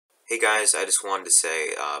Hey guys, I just wanted to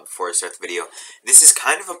say before I start the video, this is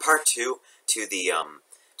kind of a part two to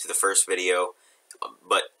the first video,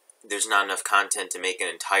 but there's not enough content to make an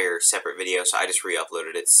entire separate video, so I just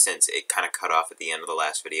re-uploaded it since it kind of cut off at the end of the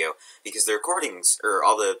last video because the recordings or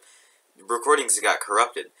all the recordings got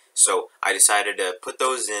corrupted. So I decided to put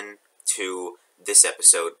those in to this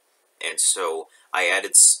episode, and so I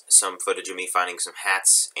added some footage of me finding some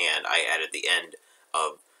hats, and I added the end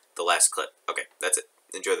of the last clip. Okay, that's it.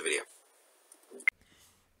 Enjoy the video.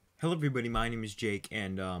 Hello everybody, my name is Jake,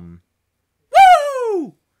 and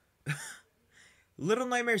woo! Little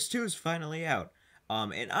Nightmares 2 is finally out,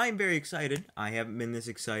 and I'm very excited. I haven't been this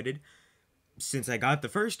excited since I got the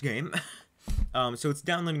first game. So it's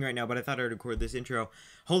downloading right now, but I thought I'd record this intro.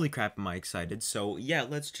 Holy crap, am I excited. So yeah,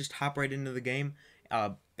 let's just hop right into the game.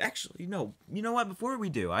 Actually, no, you know what, before we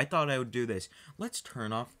do, I thought I would do this. Let's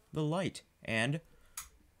turn off the light, and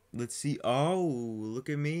let's see. Oh, look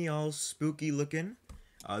at me, all spooky looking.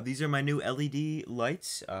 These are my new LED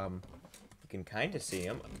lights. You can kind of see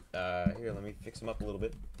them. Here, let me fix them up a little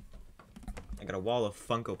bit. I got a wall of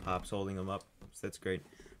Funko Pops holding them up, so that's great.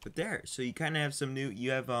 But there, so you kind of have some new.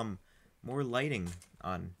 You have more lighting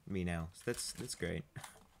on me now, so that's great.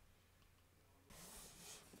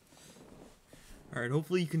 All right,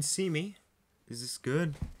 hopefully you can see me. Is this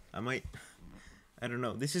good? I don't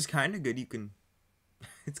know. This is kind of good. You can.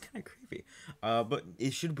 It's kind of creepy. But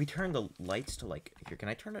should we turn the lights to, like, here? Can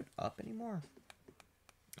I turn it up anymore?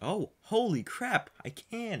 Oh, holy crap. I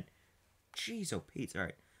can. Jeez, oh, Pete. All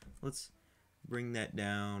right. Let's bring that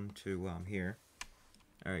down to here.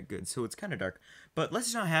 All right, good. So it's kind of dark. But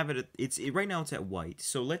let's not have it. Right now it's at white.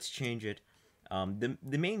 So let's change it. The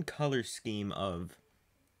main color scheme of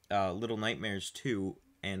Little Nightmares 2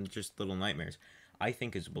 and just Little Nightmares, I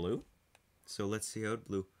think, is blue. So let's see how it's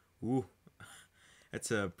blue. Ooh. That's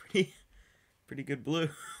a pretty good blue.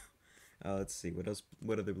 Let's see, what else?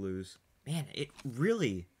 What other blues? Man, it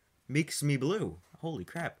really makes me blue. Holy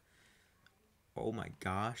crap. Oh my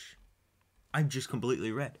gosh. I'm just completely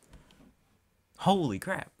red. Holy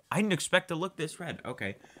crap. I didn't expect to look this red.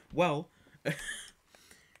 Okay, well,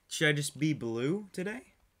 should I just be blue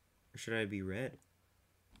today? Or should I be red?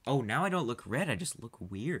 Oh, now I don't look red, I just look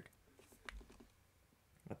weird.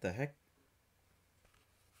 What the heck?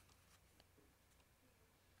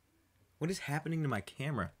 What is happening to my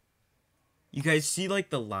camera? You guys see,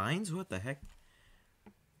 like, the lines? What the heck?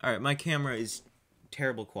 Alright, my camera is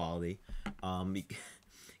terrible quality.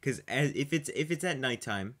 Because if it's at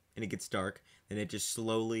nighttime and it gets dark, then it just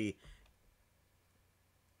slowly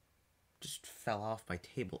just fell off my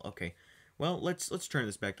table. Okay. Well, let's turn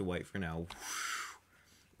this back to white for now.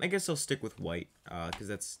 I guess I'll stick with white, because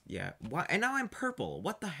that's, yeah. Why? And now I'm purple.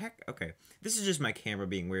 What the heck? Okay. This is just my camera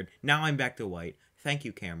being weird. Now I'm back to white. Thank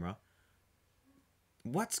you, camera.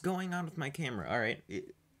 What's going on with my camera? Alright.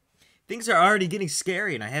 Things are already getting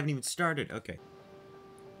scary and I haven't even started. Okay.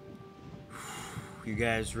 You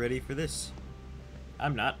guys ready for this?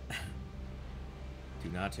 I'm not. Do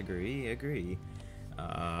not agree.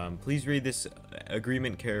 Please read this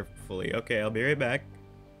agreement carefully. Okay, I'll be right back.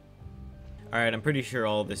 Alright, I'm pretty sure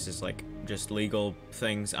all this is, like, just legal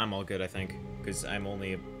things. I'm all good, I think. Because I'm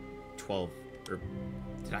only 12. Or,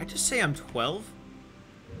 did I just say I'm 12?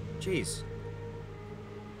 Jeez.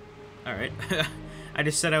 Alright. I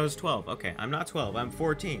just said I was 12. Okay, I'm not 12. I'm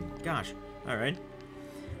 14. Gosh. Alright.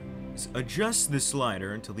 Adjust the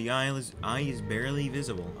slider until the eye is barely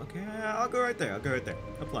visible. Okay, I'll go right there.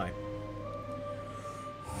 Apply.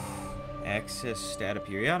 Access data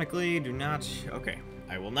periodically. Do not... Okay.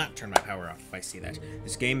 I will not turn my power off if I see that.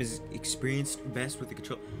 This game is experienced best with the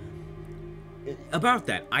control... About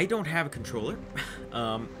that, I don't have a controller.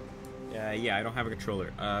 Yeah, I don't have a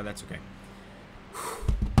controller. That's okay.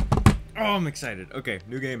 Oh, I'm excited. Okay,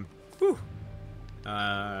 new game. Whew.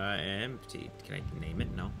 Empty. Can I name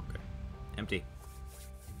it? No? Okay. Empty.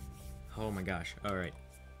 Oh my gosh. Alright.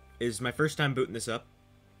 Is my first time booting this up.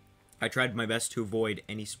 I tried my best to avoid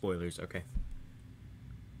any spoilers. Okay.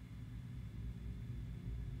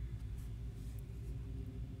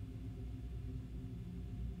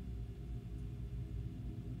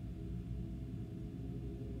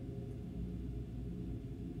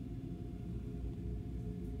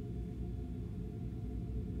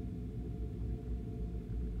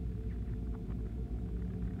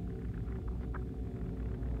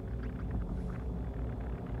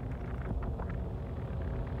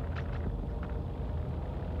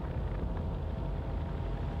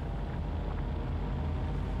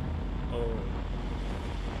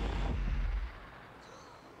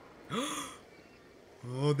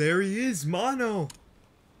 Oh, there he is, Mono.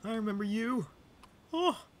 I remember you.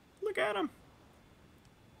 Oh, look at him.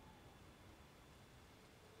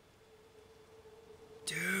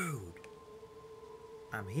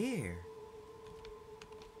 I'm here.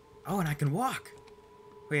 Oh, and I can walk.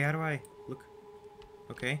 Wait, how do I look?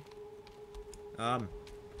 Okay.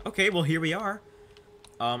 Okay, well, here we are.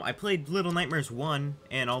 I played Little Nightmares 1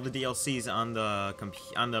 and all the DLCs on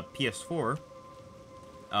the PS4.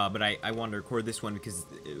 But I wanted to record this one because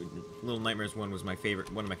Little Nightmares 1 was one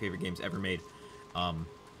of my favorite games ever made.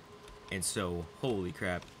 And so, holy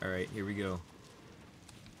crap. Alright, here we go.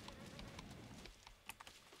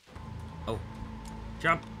 Oh.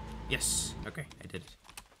 Jump! Yes! Okay, I did it.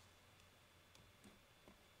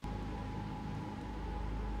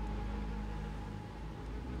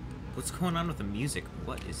 What's going on with the music?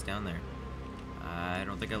 What is down there? I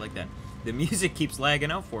don't think I like that. The music keeps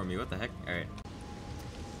lagging out for me. What the heck? Alright.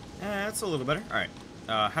 That's a little better. Alright.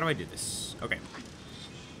 How do I do this? Okay.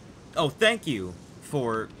 Oh, thank you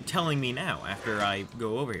for telling me now after I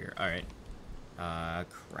go over here. Alright.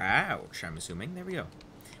 Crouch, I'm assuming. There we go.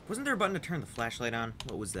 Wasn't there a button to turn the flashlight on?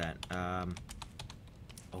 What was that?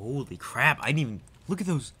 Holy crap. I didn't even... Look at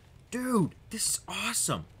those. Dude, this is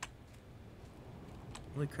awesome.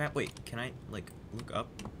 Holy crap. Wait, can I, like, look up?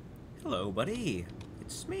 Hello, buddy.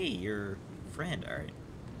 It's me, your friend. Alright.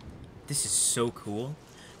 This is so cool.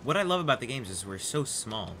 What I love about the games is we're so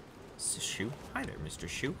small. Is this Shoe? Hi there, Mr.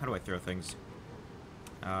 Shoe. How do I throw things?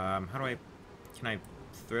 How do I... Can I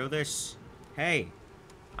throw this? Hey.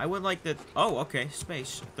 I would like to... Oh, okay.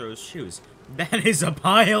 Space throws shoes. That is a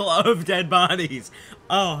pile of dead bodies.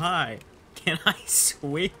 Oh, hi. Can I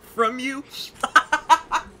swing from you?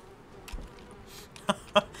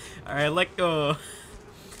 Alright, let go.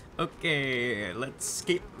 Okay, let's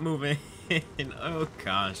keep moving. Oh,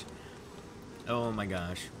 gosh. Oh, my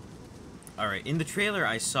gosh. Alright, in the trailer,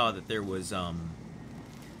 I saw that there was,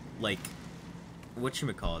 like,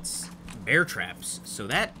 whatchamacallits, bear traps. So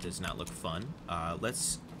that does not look fun.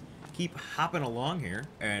 Let's keep hopping along here,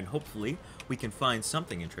 and hopefully we can find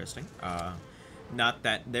something interesting. Not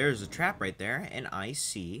that there's a trap right there, and I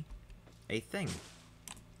see a thing.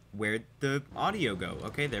 Where'd the audio go?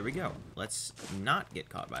 Okay, there we go. Let's not get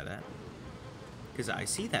caught by that. Because I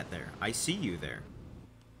see that there. I see you there.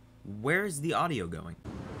 Where's the audio going?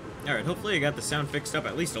 Alright, hopefully I got the sound fixed up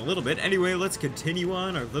at least a little bit. Anyway, let's continue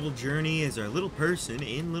on our little journey as our little person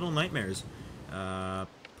in Little Nightmares.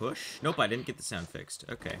 Push? Nope, I didn't get the sound fixed.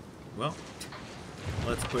 Okay, well,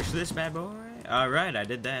 let's push this bad boy. Alright, I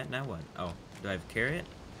did that. Now what? Oh, do I have to carry it?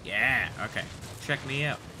 Yeah, okay. Check me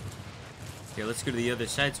out. Okay, let's go to the other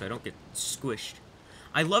side so I don't get squished.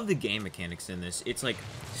 I love the game mechanics in this. It's like,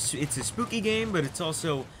 it's a spooky game, but it's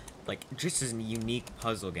also, like, just as a unique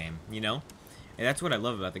puzzle game, you know? And that's what I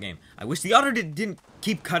love about the game. I wish the audio didn't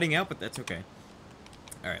keep cutting out, but that's okay.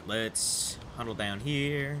 Alright, let's huddle down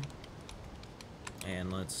here.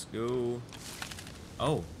 And let's go.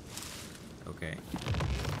 Oh. Okay.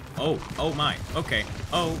 Oh my. Okay.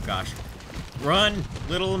 Oh, gosh. Run,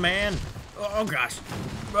 little man. Oh, gosh.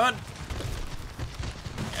 Run.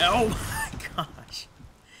 Oh, my gosh.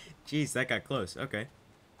 Jeez, that got close. Okay.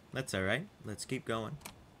 That's alright. Let's keep going.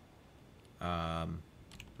 Am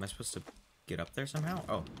I supposed to get up there somehow?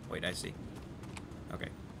 Oh, wait, I see. Okay.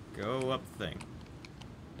 Go up the thing.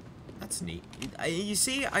 That's neat. You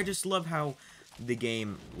see, I just love how the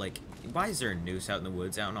game, like, why is there a noose out in the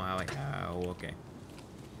woods? I don't know how oh, okay.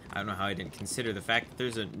 I don't know how I didn't consider the fact that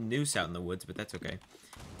there's a noose out in the woods, but that's okay.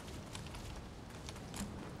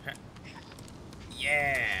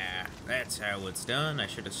 Yeah, that's how it's done. I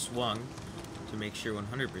should have swung to make sure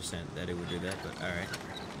 100% that it would do that, but alright.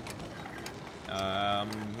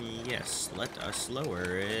 Yes, let us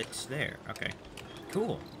lower it there. Okay,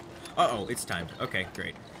 cool. Uh-oh, it's timed. Okay,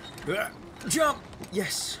 great. Jump!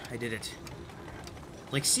 Yes, I did it.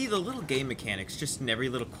 Like, see, the little game mechanics just in every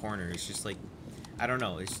little corner is just like, I don't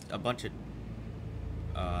know, it's a bunch of,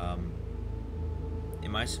 am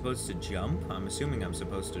I supposed to jump? I'm assuming I'm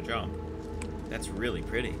supposed to jump. That's really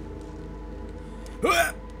pretty.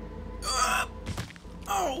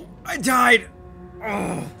 Oh, I died!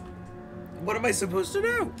 Oh, what am I supposed to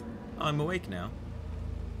do? Oh, I'm awake now.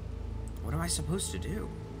 What am I supposed to do?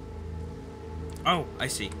 Oh, I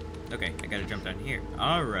see. Okay, I gotta jump down here.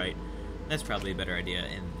 Alright. That's probably a better idea.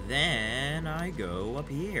 And then I go up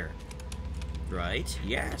here. Right?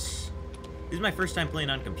 Yes. This is my first time playing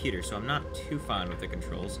on computer, so I'm not too fond with the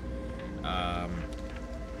controls.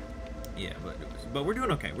 Yeah, but we're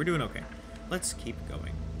doing okay. We're doing okay. Let's keep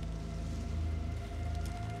going.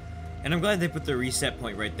 And I'm glad they put the reset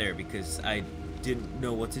point right there because I didn't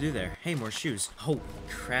know what to do there. Hey, more shoes. Oh,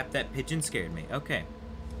 crap, that pigeon scared me. Okay.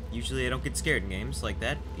 Usually I don't get scared in games like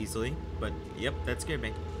that easily, but yep, that scared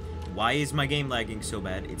me. Why is my game lagging so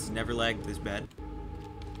bad? It's never lagged this bad.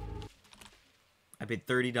 I paid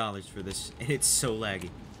 $30 for this, and it's so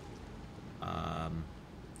laggy.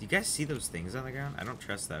 Do you guys see those things on the ground? I don't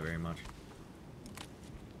trust that very much.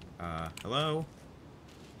 Hello?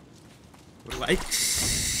 What do I...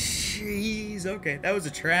 Jeez, okay, that was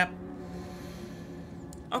a trap.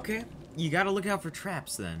 Okay, you gotta look out for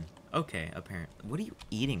traps then. Okay, apparently. What are you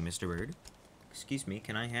eating, Mr. Bird? Excuse me,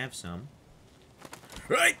 can I have some?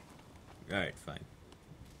 Right! Alright, fine.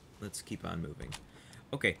 Let's keep on moving.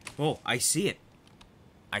 Okay, oh, I see it.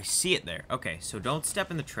 I see it there. Okay, so don't step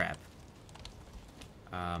in the trap.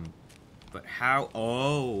 But how...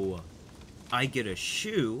 Oh! I get a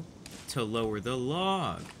shoe to lower the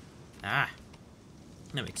log. Ah.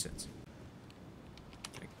 That makes sense.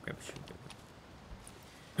 Okay, grab a shoe.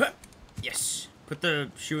 Huh! Yes! Put the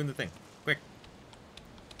shoe in the thing. Quick.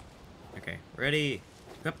 Okay, ready.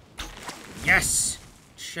 Up. Yes!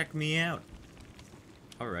 Check me out.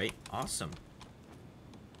 Alright, awesome.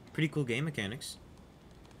 Pretty cool game mechanics.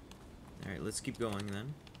 Alright, let's keep going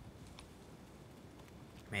then.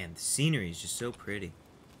 Man, the scenery is just so pretty.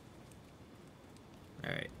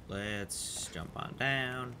 Alright, let's jump on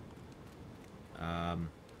down.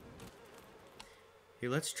 Here,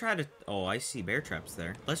 let's try to... Oh, I see bear traps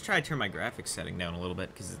there. Let's try to turn my graphics setting down a little bit,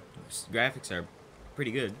 because the graphics are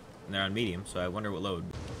pretty good. And they're on medium, so I wonder what load.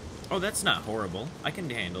 Oh, that's not horrible. I can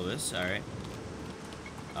handle this, alright.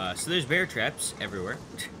 So there's bear traps everywhere.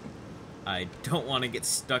 I don't want to get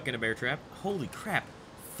stuck in a bear trap. Holy crap.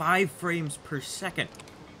 5 frames per second.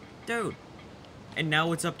 Dude. And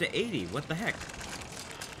now it's up to 80. What the heck?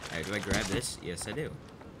 Alright, do I grab this? Yes, I do.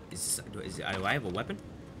 Do I have a weapon?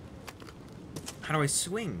 How do I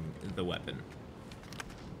swing the weapon?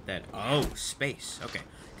 Oh, space. Okay.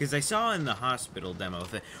 Because I saw in the hospital demo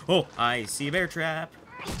that... Oh, I see a bear trap.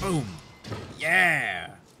 Boom.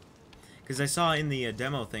 Yeah. Because I saw in the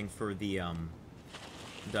demo thing for the,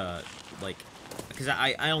 like... Because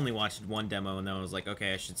I only watched one demo and then I was like,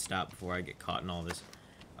 okay, I should stop before I get caught in all this.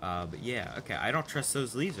 But yeah, okay. I don't trust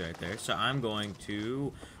those leaves right there, so I'm going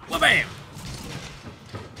to... Wha-bam!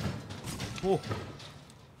 Oh.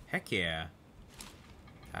 Heck yeah.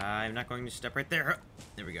 I'm not going to step right there.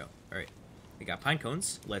 There we go. Alright. We got pine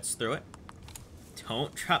cones. Let's throw it.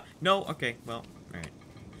 Don't drop. No, okay. Well, alright.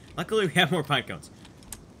 Luckily, we have more pine cones.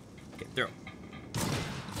 Okay, throw.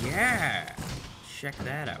 Yeah! Check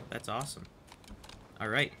that out. That's awesome.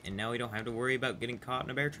 Alright, and now we don't have to worry about getting caught in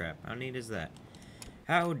a bear trap. How neat is that?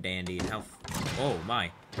 How dandy and how... Oh,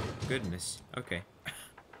 my. Goodness. Okay.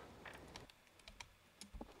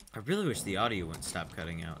 I really wish the audio wouldn't stop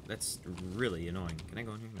cutting out. That's really annoying. Can I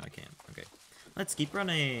go in here? No, I can't. Okay. Let's keep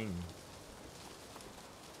running.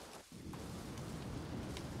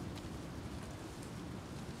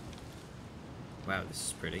 Wow, this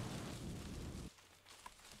is pretty.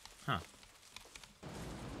 Huh.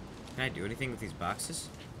 Can I do anything with these boxes?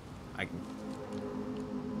 I can...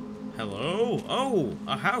 Hello? Oh,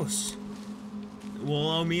 a house. Well,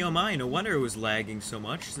 oh me, oh my. No wonder it was lagging so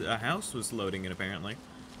much. A house was loading it, apparently.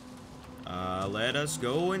 Let us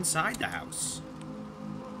go inside the house.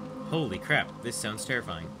 Holy crap, this sounds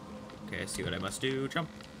terrifying. Okay, I see what I must do. Jump.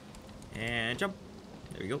 And jump.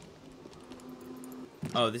 There we go.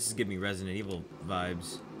 Oh, this is giving me Resident Evil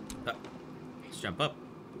vibes. Let's jump up.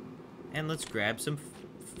 And let's grab some...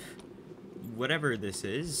 whatever this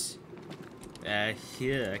is. Yeah,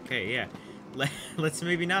 okay, yeah. Let's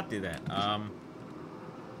maybe not do that. How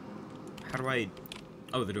do I...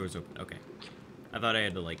 Oh, the door's open. Okay. I thought I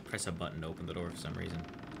had to, like, press a button to open the door for some reason.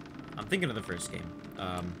 I'm thinking of the first game.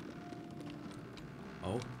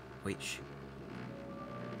 Oh, wait,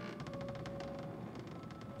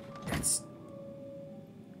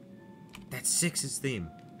 That's 6's theme.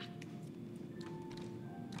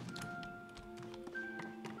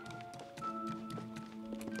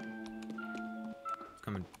 It's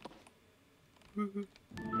coming.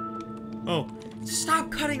 Oh, stop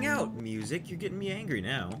cutting out, music. You're getting me angry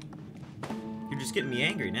now. You're just getting me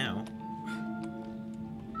angry now.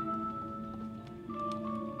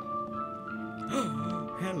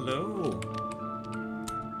 Hello.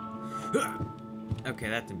 Okay,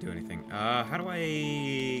 that didn't do anything. How do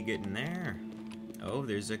I get in there? Oh,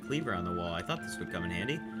 there's a cleaver on the wall. I thought this would come in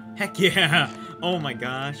handy. Heck yeah! Oh my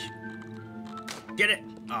gosh. Get it!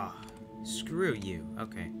 Ah, oh, screw you.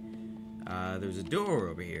 Okay. There's a door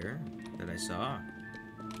over here that I saw.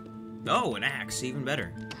 Oh, an axe. Even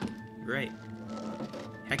better. Great.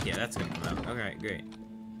 Heck yeah, that's gonna come out. Alright, great.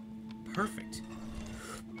 Perfect.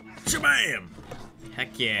 Shabam!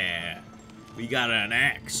 Heck yeah. We got an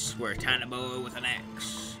axe. We're a tiny boy with an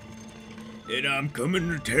axe. And I'm coming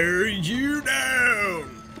to tear you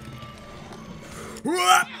down!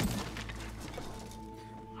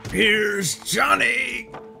 Here's Johnny!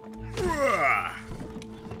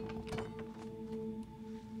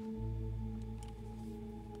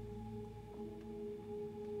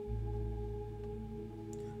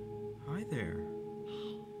 Hi there.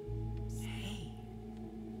 Hey.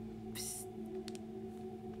 Psst.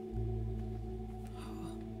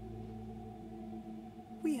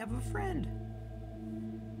 We have a friend.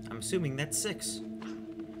 I'm assuming that's 6.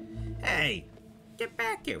 Hey, get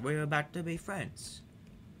back here. We're about to be friends.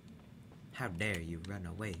 How dare you run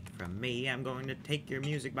away from me? I'm going to take your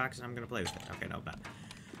music box and I'm going to play with it. Okay, no, not.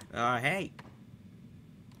 Hey.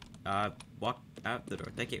 Walk out the door.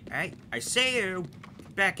 Thank you. Hey, I see you.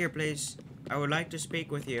 Back here, please. I would like to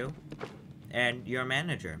speak with you. And your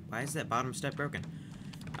manager. Why is that bottom step broken?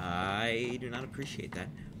 I do not appreciate that.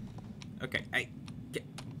 Okay,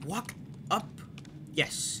 walk up.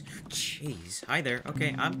 Yes. Jeez. Hi there.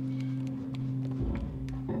 Okay,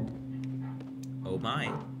 Oh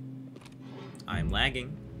my. I'm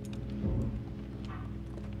lagging.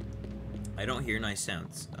 I don't hear nice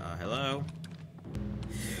sounds. Hello?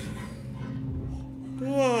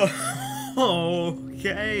 Whoa.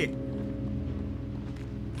 Okay.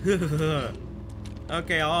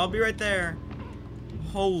 Okay, I'll be right there.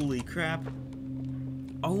 Holy crap.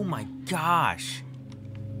 Oh my gosh.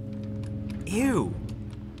 Ew.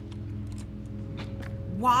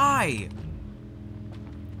 Why?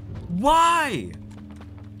 Why?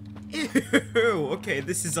 Ew. Okay,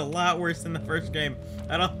 this is a lot worse than the first game.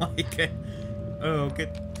 I don't like it. Oh, good.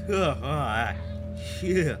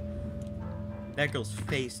 Yeah. That girl's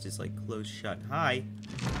face is like closed shut. Hi.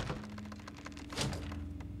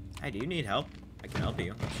 Hi, do you need help? I can help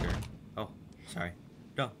you, sure. Oh, sorry.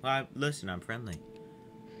 No, listen, I'm friendly.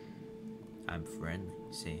 I'm friendly.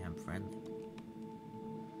 See, I'm friendly.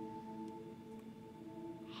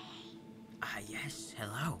 Yes,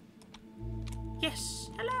 hello. Yes,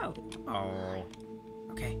 hello. Oh,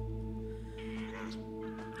 okay.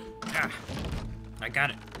 I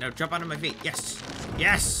got it. Now jump onto my feet. Yes.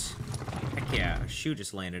 Yes. Heck yeah, a shoe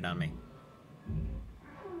just landed on me.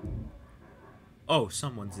 Oh,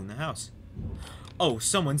 someone's in the house. Oh,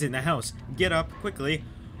 someone's in the house. Get up quickly.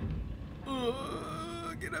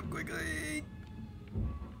 Get up quickly.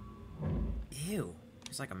 Ew.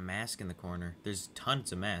 There's like a mask in the corner. There's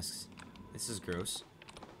tons of masks. This is gross.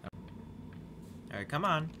 Alright, come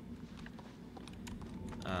on.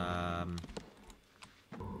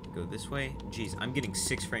 Go this way. Jeez, I'm getting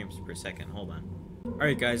 6 frames per second. Hold on.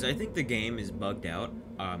 Alright guys, I think the game is bugged out.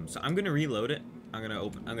 So I'm gonna reload it. I'm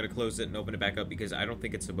gonna close it and open it back up because I don't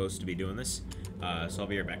think it's supposed to be doing this. So I'll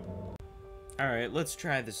be right back. Alright, let's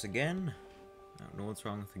try this again. I don't know what's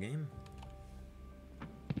wrong with the game.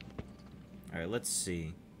 Alright, let's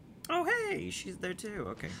see. Oh hey, she's there too.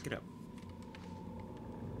 Okay, get up.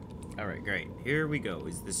 Alright, great. Here we go.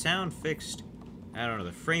 Is the sound fixed? I don't know.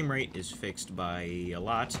 The frame rate is fixed by a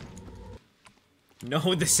lot.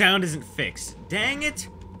 No, the sound isn't fixed. Dang it!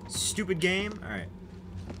 Stupid game. Alright.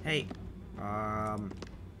 Hey. Do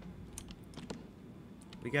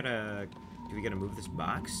we gotta move this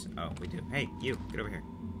box? Oh, we do. Hey, you, get over here.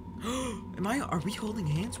 Are we holding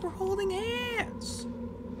hands? We're holding hands!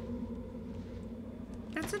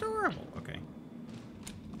 That's adorable. Okay.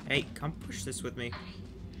 Hey, come push this with me.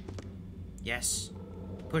 Yes.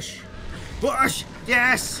 Push. Push!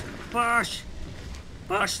 Yes! Push!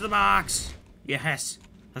 Push the box! Yes.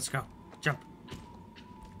 Let's go. Jump.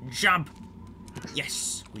 Jump!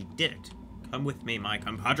 Yes, we did it. Come with me, my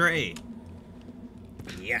compadre.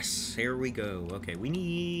 Yes, here we go. Okay, we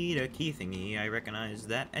need a key thingy. I recognize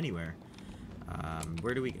that anywhere.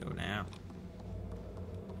 Where do we go now?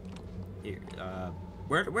 Here,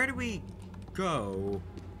 where do we go?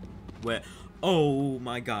 Where? Oh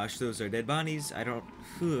my gosh, those are dead bodies. I don't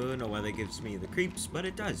know why that gives me the creeps, but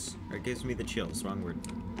it does. Or it gives me the chills. Wrong word.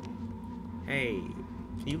 Hey,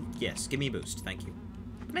 can you? Yes, give me a boost. Thank you.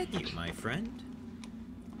 Thank you, my friend.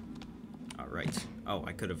 Alright. Oh,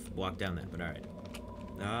 I could have walked down that, but alright.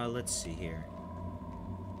 Let's see here.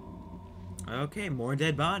 Okay, more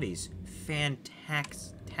dead bodies.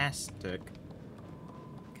 Fantastic.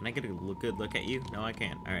 Can I get a good look at you? No, I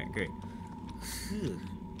can't. Alright, great.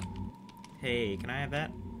 Hey, can I have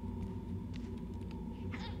that?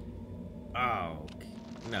 Oh,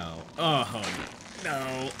 no. Oh,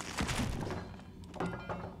 no.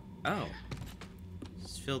 Oh.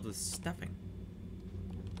 It's filled with stuffing.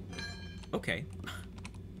 Okay.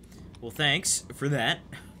 Well, thanks for that.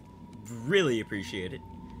 Really appreciate it.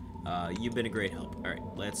 You've been a great help. Alright,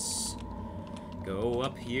 let's go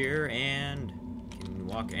up here and can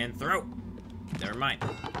walk and throw. Never mind.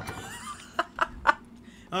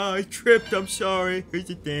 I tripped, I'm sorry. Here's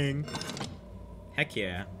the thing. Heck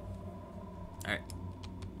yeah. Alright.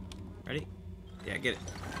 Ready? Yeah, get it.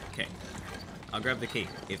 Okay. I'll grab the key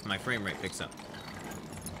if my frame rate picks up.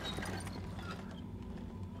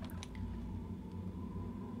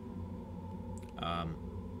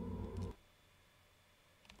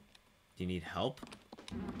 Do you need help?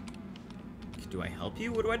 Do I help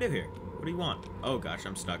you? What do I do here? What do you want? Oh gosh,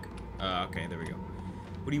 I'm stuck. Okay, there we go.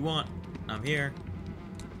 What do you want? I'm here.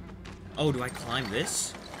 Oh, do I climb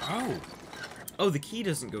this? Oh. Oh, the key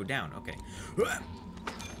doesn't go down. Okay.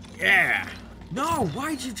 Yeah. No,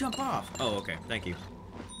 why'd you jump off? Oh, okay. Thank you.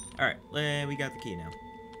 Alright, we got the key now.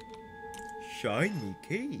 Shiny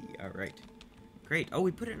key. Alright. Great. Oh,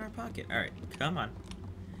 we put it in our pocket. Alright, come on.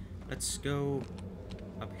 Let's go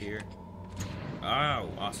up here. Oh,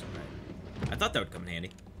 awesome. Right. I thought that would come in handy.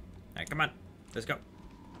 Alright, come on. Let's go.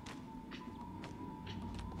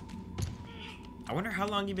 I wonder how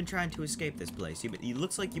long you've been trying to escape this place. It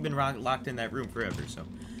looks like you've been locked in that room forever, so.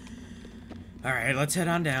 Alright, let's head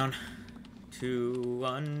on down to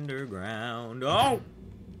underground. Oh!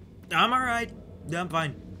 I'm alright. I'm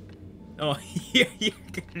fine. Oh, you're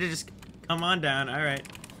gonna just come on down. Alright.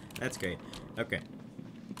 That's great. Okay.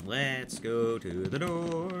 Let's go to the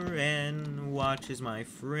door and watch as my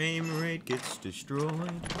frame rate gets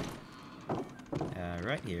destroyed.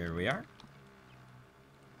 Alright, here we are.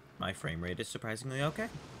 My frame rate is surprisingly okay.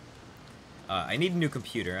 I need a new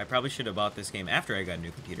computer. I probably should have bought this game after I got a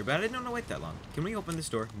new computer, but I didn't want to wait that long. Can we open this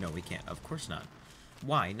door? No, we can't. Of course not.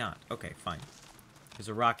 Why not? Okay, fine. There's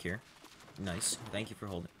a rock here. Nice. Thank you for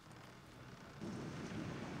holding.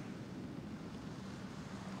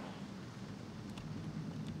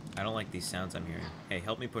 I don't like these sounds I'm hearing. Hey,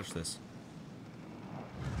 help me push this.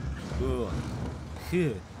 Ugh.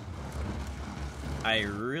 Phew. I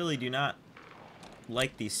really do not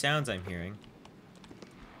like these sounds I'm hearing.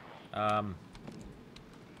 Can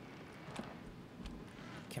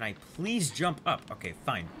I please jump up? Okay,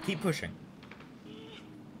 fine. Keep pushing.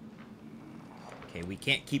 Okay, we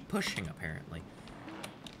can't keep pushing, apparently.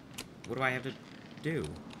 What do I have to do?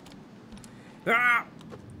 Ah!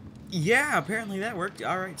 Yeah, apparently that worked.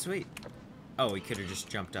 Alright, sweet. Oh, we could have just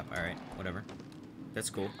jumped up. Alright, whatever. That's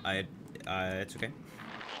cool. It's okay.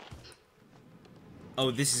 Oh,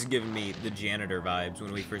 this is giving me the janitor vibes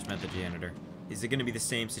when we first met the janitor. Is it going to be the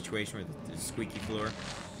same situation with the squeaky floor?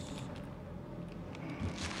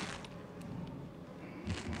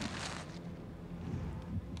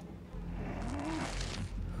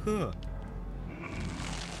 Huh.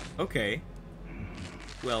 Okay.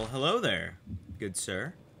 Well, hello there, good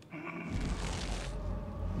sir.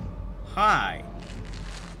 Hi.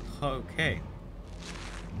 Okay.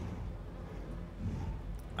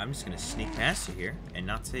 I'm just gonna sneak past you here and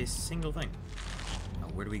not say a single thing. Oh,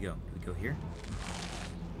 where do we go? Do we go here?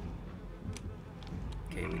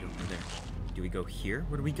 Okay, we don't go there. Do we go here?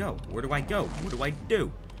 Where do we go? Where do I go? What do I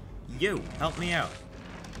do? You, help me out.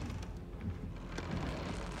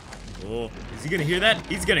 Oh, is he gonna hear that?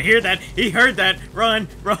 He's gonna hear that. He heard that. Run,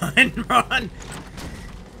 run, run.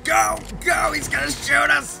 Go, go. He's gonna shoot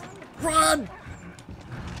us. Run.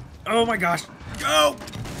 Oh my gosh. Go.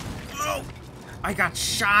 Oh, I got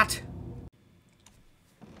shot.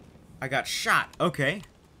 I got shot. Okay.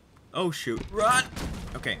 Oh shoot. Run.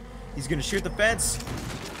 Okay. He's gonna shoot the fence,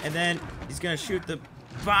 and then he's gonna shoot the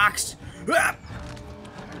box. Ah!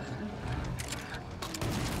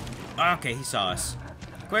 Okay, he saw us.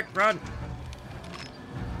 Quick, run!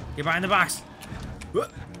 Get behind the box.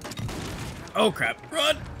 Oh crap!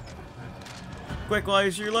 Run! Quick, while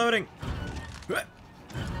he's reloading.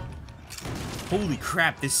 Holy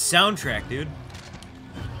crap! This soundtrack, dude.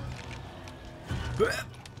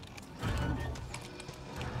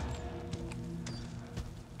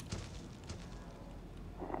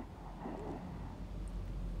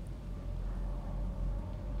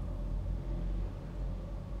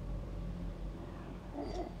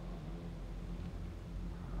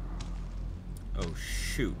 Oh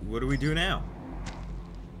shoot, what do we do now?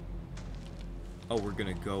 Oh, we're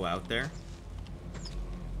gonna go out there?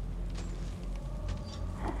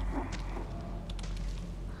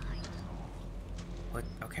 What?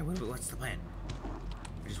 Okay, what's the plan?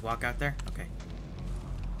 We just walk out there? Okay.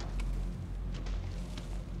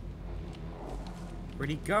 Where'd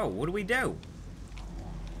he go? What do we do?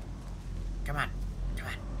 Come on. Come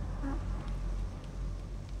on.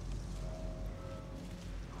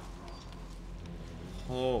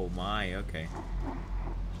 Oh my, okay.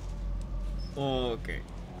 Okay.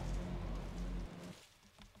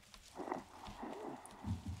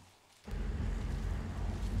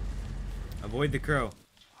 Avoid the crow.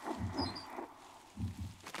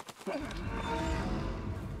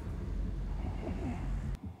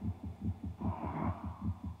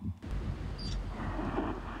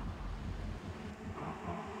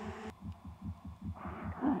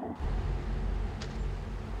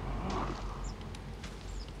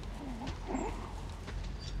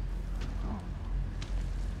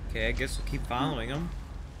 Okay, I guess we'll keep following him.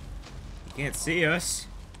 He can't see us.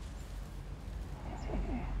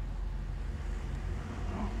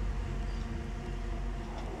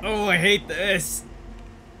 Oh, I hate this.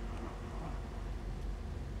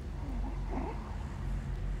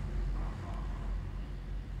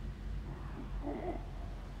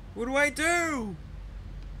 What do I do?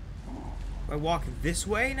 Do I walk this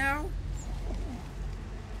way now?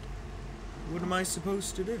 What am I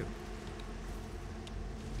supposed to do?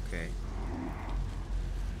 Okay.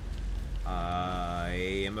 I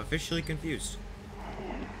am officially confused.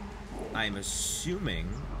 I'm assuming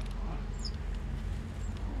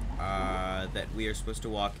that we are supposed to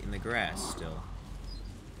walk in the grass still.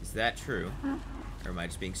 Is that true? Or am I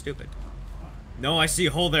just being stupid? No, I see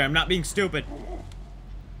a hole there. I'm not being stupid.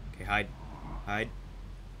 Okay, hide. Hide.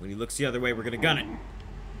 When he looks the other way, we're gonna gun it.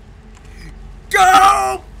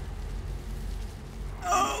 Go!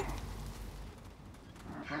 Oh!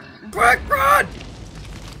 Quick, run!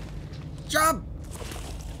 Jump!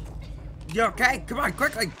 You okay? Come on,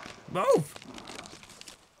 quickly! Move!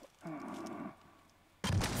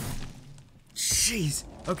 Jeez.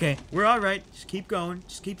 Okay, we're alright. Just keep going.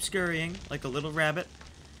 Just keep scurrying like a little rabbit.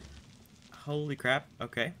 Holy crap.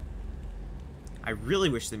 Okay. I really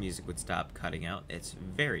wish the music would stop cutting out. It's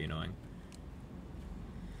very annoying.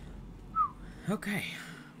 Okay.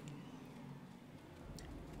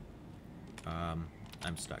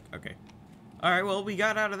 I'm stuck. Okay. Alright, well, we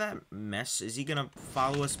got out of that mess. Is he gonna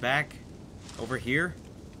follow us back over here?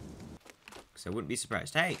 Because I wouldn't be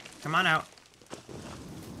surprised. Hey, come on out.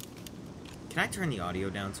 Can I turn the audio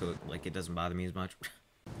down so it doesn't bother me as much?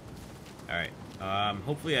 Alright.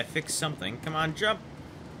 Hopefully I fixed something. Come on, jump.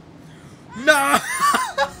 No!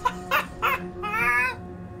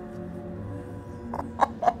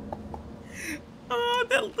 Oh,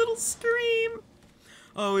 that little scream.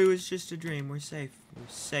 Oh, it was just a dream. We're safe. We're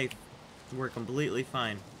safe. We're completely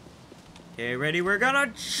fine. Okay, ready? We're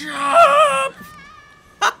gonna jump!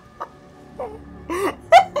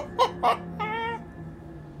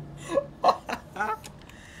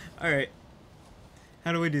 Alright.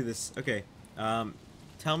 How do we do this? Okay.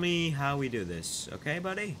 Tell me how we do this. Okay,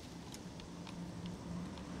 buddy?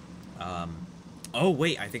 Oh,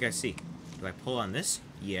 wait. I think I see. Do I pull on this?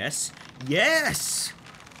 Yes. Yes!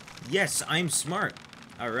 Yes, I'm smart.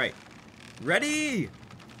 Alright. Ready!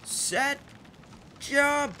 Set!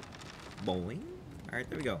 Jump! Boing. Alright,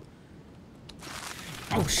 there we go.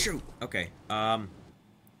 Oh, shoot! Okay. How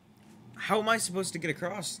am I supposed to get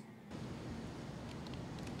across?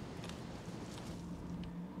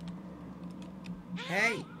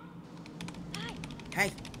 Hey!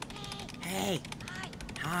 Hey! Hey!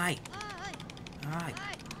 Hi! Hi! Hi!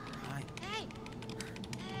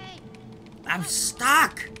 I'm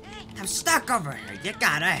stuck! I'm stuck over here! You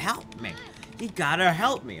gotta help me! You gotta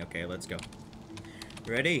help me! Okay, let's go.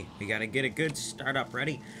 Ready? We gotta get a good start up.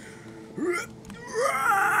 Ready?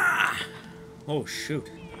 Oh, shoot.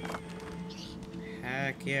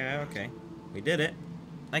 Heck yeah, okay. We did it.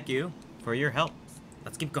 Thank you for your help.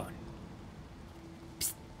 Let's keep going.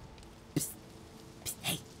 Psst. Psst. Psst.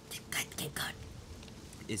 Hey, keep going.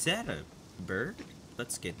 Is that a bird?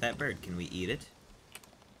 Let's get that bird. Can we eat it?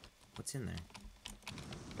 What's in there?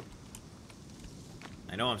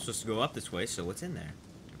 I know I'm supposed to go up this way, so what's in there?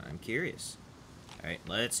 I'm curious. Alright,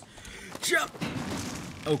 let's jump!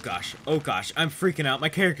 Oh gosh, I'm freaking out. My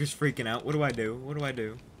character's freaking out. What do I do? What do I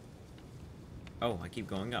do? Oh, I keep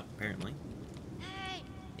going up, apparently.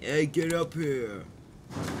 Hey, get up here!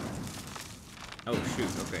 Oh shoot,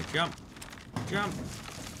 okay, jump! Jump!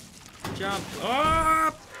 Jump!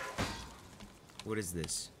 Up! What is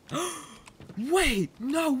this? Wait!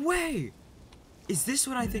 No way! Is this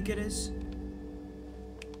what I think it is?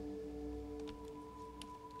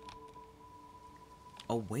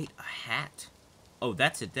 Oh wait, a hat. Oh,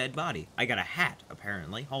 that's a dead body. I got a hat,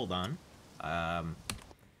 apparently. Hold on.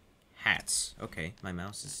 Hats. Okay, my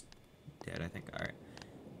mouse is dead, I think. Alright.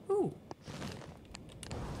 Ooh.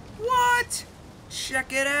 What?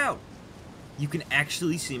 Check it out! You can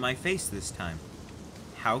actually see my face this time.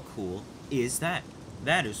 How cool is that?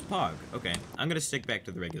 That is Pog. Okay, I'm gonna stick back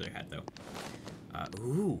to the regular hat, though.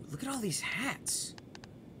 Ooh, look at all these hats.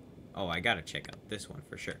 Oh, I gotta check out this one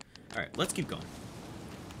for sure. Alright, let's keep going.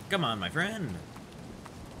 Come on, my friend.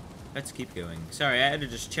 Let's keep going. Sorry, I had to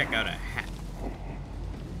just check out a hat.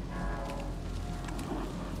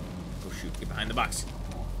 Oh, shoot. Get behind the box.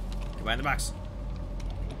 Get behind the box.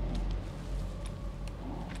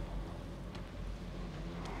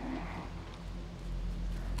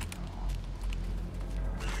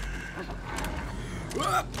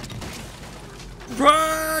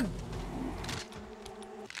 Run!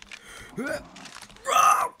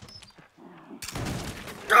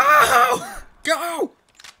 Go!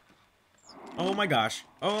 Oh my gosh.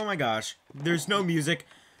 Oh my gosh. There's no music.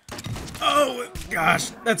 Oh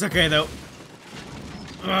gosh. That's okay though.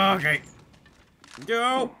 Okay.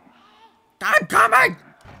 Go! I'm coming!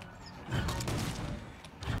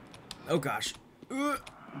 Oh gosh.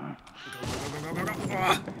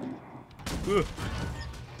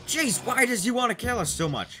 Jeez, why does he want to kill us so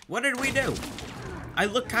much? What did we do? I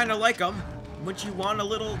look kind of like him. Would you want a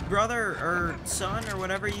little brother or son or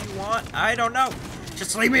whatever you want? I don't know.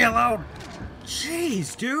 Just leave me alone.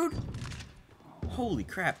 Jeez, dude. Holy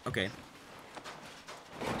crap. Okay.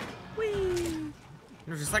 Whee!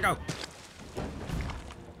 No, just let go.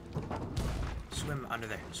 Swim under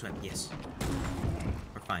there. Swim. Yes.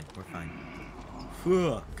 We're fine. We're fine.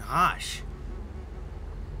 Whew, gosh.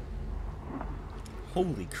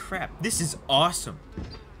 Holy crap. This is awesome.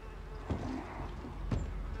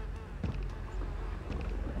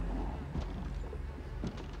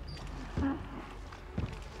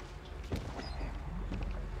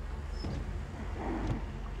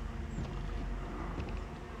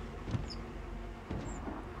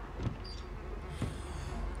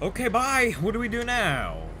 Okay, bye. What do we do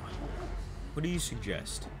now? What do you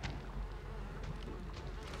suggest?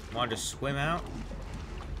 Want to swim out?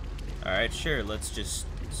 Alright, sure. Let's just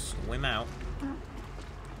swim out.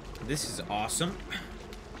 This is awesome.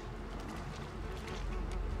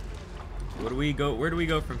 Where do we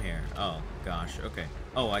go from here? Oh, gosh. Okay.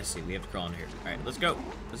 Oh, I see. We have to crawl in here. Alright, let's go.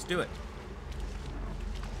 Let's do it.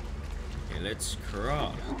 Okay, let's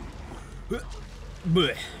crawl.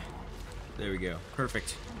 There we go.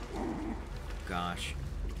 Perfect. Gosh.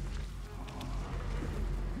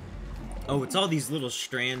 Oh, it's all these little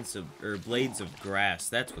strands of, or blades of grass.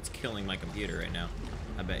 That's what's killing my computer right now.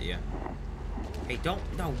 I bet you. Hey, don't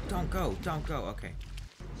go. Don't go. Okay.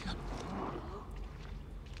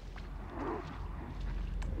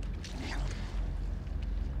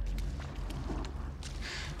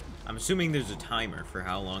 I'm assuming there's a timer for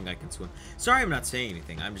how long I can swim. Sorry I'm not saying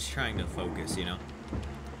anything. I'm just trying to focus, you know?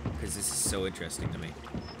 Because this is so interesting to me.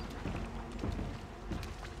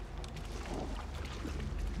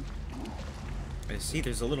 I see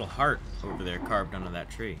there's a little heart over there carved onto that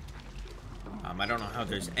tree. I don't know how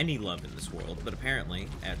there's any love in this world, but apparently,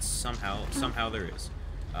 somehow there is.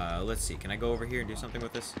 Let's see. Can I go over here and do something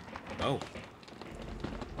with this? Oh.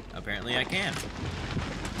 Apparently I can.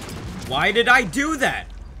 Why did I do that?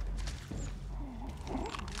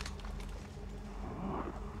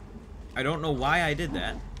 I don't know why I did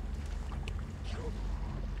that.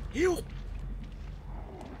 Ew.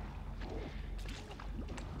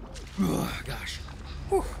 Oh, gosh.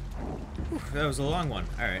 Whew. Whew, that was a long one.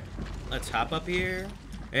 Alright. Let's hop up here.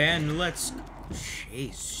 And let's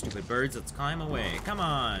chase stupid birds. Let's climb away. Come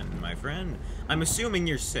on, my friend. I'm assuming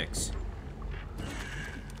you're 6.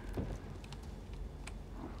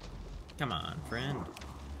 Come on, friend.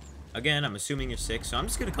 Again, I'm assuming you're 6, so I'm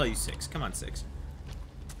just gonna call you 6. Come on, 6.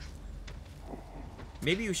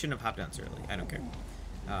 Maybe you shouldn't have hopped down so early. I don't care.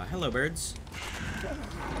 Hello, birds.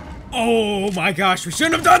 Oh my gosh, we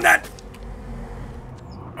shouldn't have done that!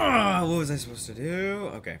 Oh, what was I supposed to do?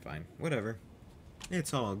 Okay, fine. Whatever.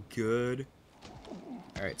 It's all good.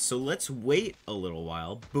 Alright, so let's wait a little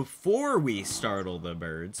while before we startle the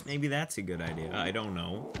birds. Maybe that's a good idea. I don't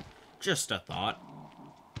know. Just a thought.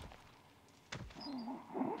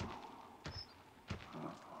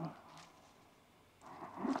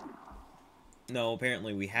 No,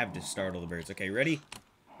 apparently we have to startle the birds. Okay, ready?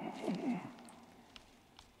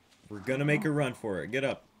 We're gonna make a run for it. Get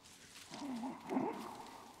up.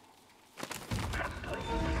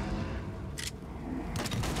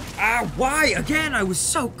 Ah, why? Again, I was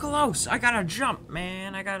so close. I gotta jump,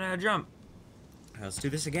 man. I gotta jump. Let's do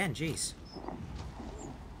this again. Jeez.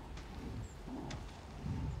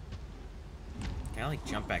 Can I, like,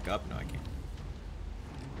 jump back up? No, I can't.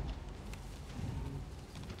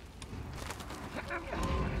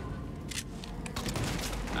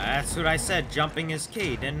 That's what I said. Jumping is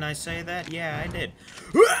key. Didn't I say that? Yeah, I did.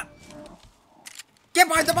 Get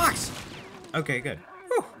behind the box! Okay, good.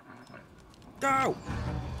 Whew. Go!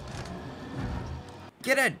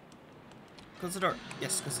 Get in! Close the door.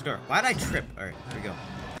 Yes, close the door. Why'd I trip? Alright, here we go.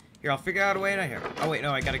 Here, I'll figure out a way out of here. Oh, wait,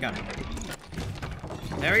 no, I got a gun.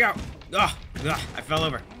 There we go. Ugh, I fell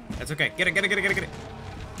over. That's okay. Get it, get it, get it, get it, get it.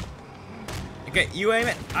 Okay, you aim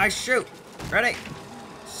it. I shoot. Ready?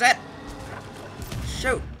 Set.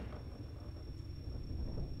 Shoot.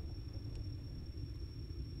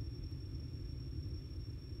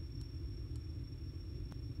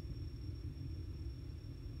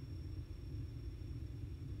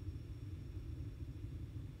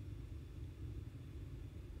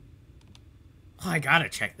 Well, I gotta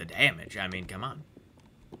check the damage. I mean, come on.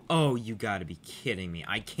 Oh, you gotta be kidding me.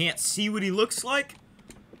 I can't see what he looks like?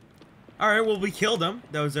 Alright, well, we killed him.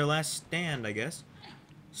 That was our last stand, I guess.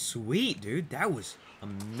 Sweet, dude. That was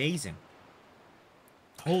amazing.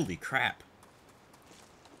 Holy crap.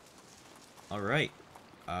 Alright.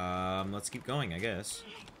 Let's keep going, I guess.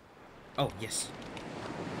 Oh, yes.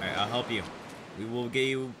 Alright, I'll help you. We will get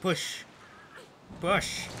you... Push.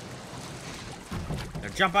 Push. Now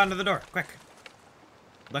jump onto the door, quick.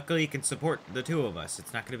 Luckily, you can support the two of us.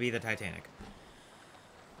 It's not going to be the Titanic.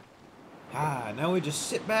 Now we just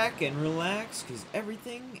sit back and relax, because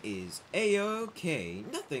everything is A-okay.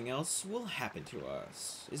 Nothing else will happen to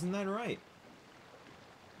us. Isn't that right?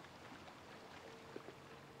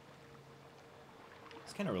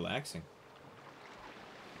 It's kind of relaxing.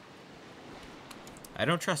 I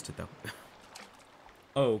don't trust it, though.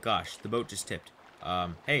 Oh, gosh. The boat just tipped.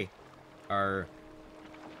 Hey. Our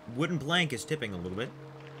wooden plank is tipping a little bit.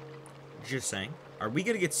 Just saying. Are we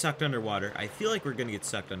going to get sucked underwater? I feel like we're going to get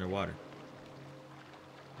sucked underwater.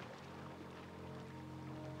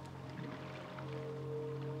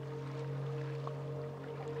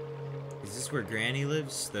 Is this where Granny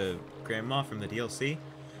lives? The grandma from the DLC?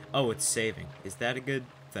 Oh, it's saving. Is that a good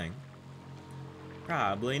thing?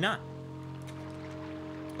 Probably not.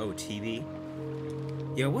 Oh, TV.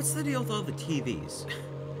 Yeah, what's the deal with all the TVs?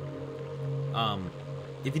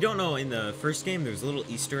 If you don't know, in the first game, there's a little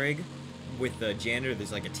Easter egg with the janitor.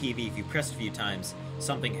 There's like a TV. If you press a few times,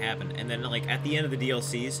 something happened. And then, like, at the end of the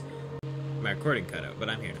DLCs, my recording cut out, but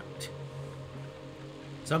I'm here now.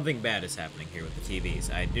 Something bad is happening here with the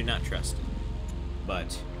TVs. I do not trust it.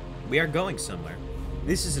 But we are going somewhere.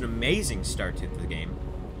 This is an amazing start to the game.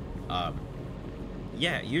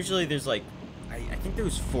 Yeah, usually there's like, I think there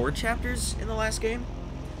was 4 chapters in the last game.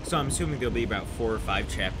 So I'm assuming there'll be about 4 or 5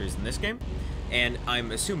 chapters in this game. And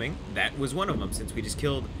I'm assuming that was one of them, since we just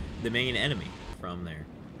killed the main enemy from there.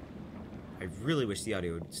 I really wish the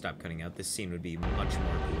audio would stop cutting out. This scene would be much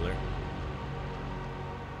more cooler.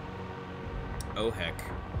 Oh heck.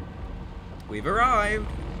 We've arrived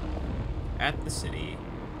at the city.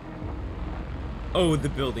 Oh, the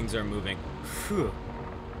buildings are moving. Phew.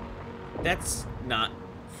 That's not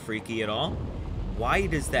freaky at all. Why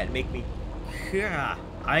does that make me...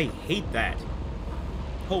 I hate that.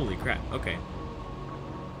 Holy crap. Okay.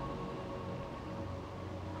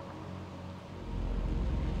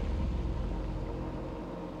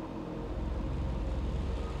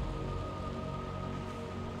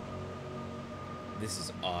 This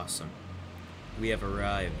is awesome. We have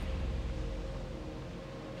arrived.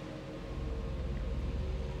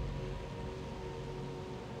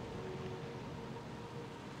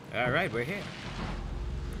 Alright, we're here.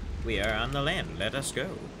 We are on the land. Let us go.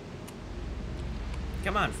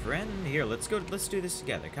 Come on, friend. Here, let's go. Let's do this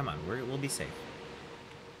together. Come on. We'll be safe.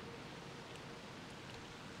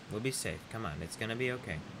 We'll be safe. Come on. It's gonna be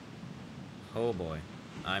okay. Oh boy.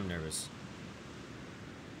 I'm nervous.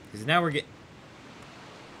 Because now we're getting...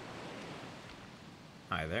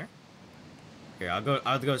 Hi there. Here,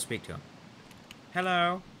 I'll go speak to him.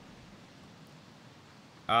 Hello.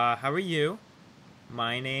 How are you?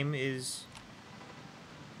 My name is...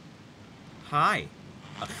 Hi.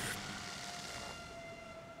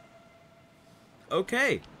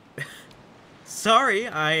 Okay. Sorry,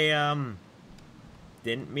 I,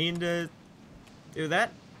 didn't mean to do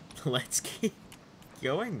that. Let's keep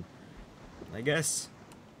going, I guess.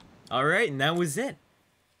 Alright, and that was it.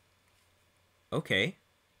 Okay.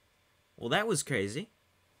 Well, that was crazy.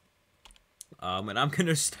 And I'm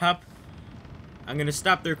gonna stop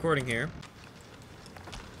the recording here.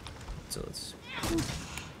 So let's...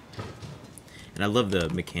 And I love the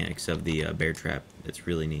mechanics of the bear trap. It's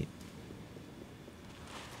really neat.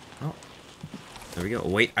 Oh. There we go.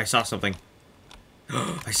 Wait, I saw something.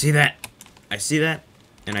 I see that. I see that.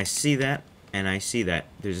 And I see that. And I see that.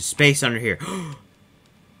 There's a space under here.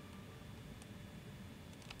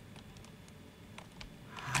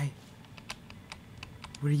 Hi.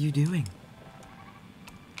 What are you doing?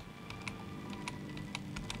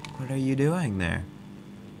 What are you doing there?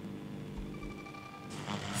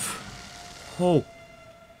 Oh.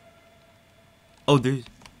 Oh, he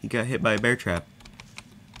got hit by a bear trap.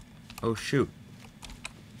 Oh, shoot.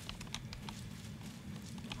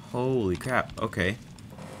 Holy crap. Okay.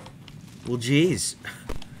 Well, geez.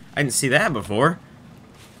 I didn't see that before.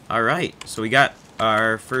 Alright, so we got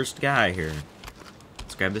our first guy here.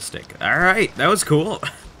 Let's grab the stick. Alright, that was cool.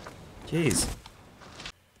 Jeez.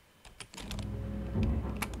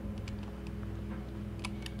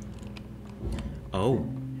 Oh.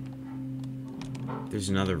 There's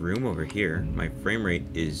another room over here. My frame rate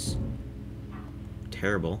is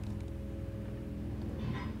terrible.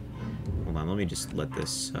 Hold on, let me just let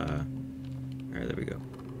this, Alright, there we go.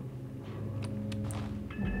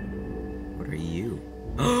 What are you?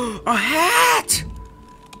 A hat!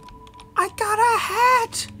 I got a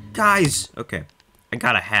hat! Guys! Okay. I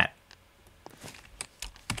got a hat.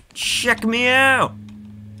 Check me out!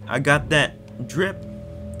 I got that drip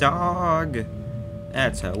dog.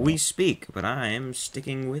 That's how we speak, but I am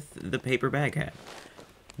sticking with the paper bag hat.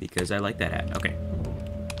 Because I like that hat. Okay.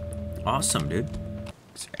 Awesome, dude.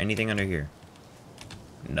 Is there anything under here?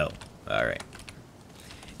 No. Alright.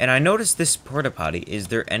 And I noticed this porta potty. Is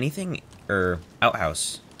there anything...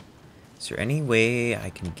 outhouse. Is there any way I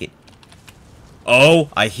can get... Oh!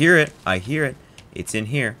 I hear it. I hear it. It's in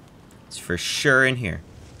here. It's for sure in here.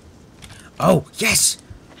 Oh! Yes!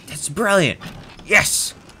 That's brilliant!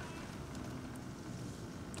 Yes!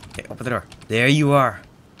 Okay, open the door. There you are.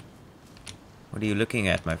 What are you looking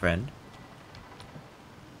at, my friend?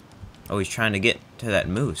 Oh, he's trying to get to that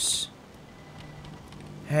moose.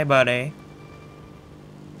 Hey, buddy.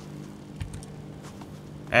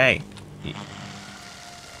 Hey.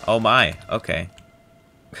 Oh my, okay.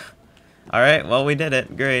 Alright, well, we did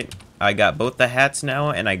it. Great. I got both the hats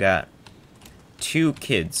now, and I got 2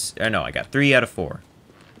 kids. Or no, I got 3 out of 4.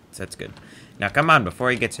 So that's good. Now, come on,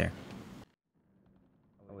 before he gets here.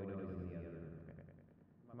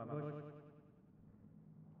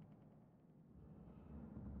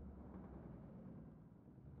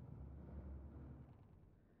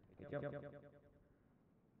 Yep.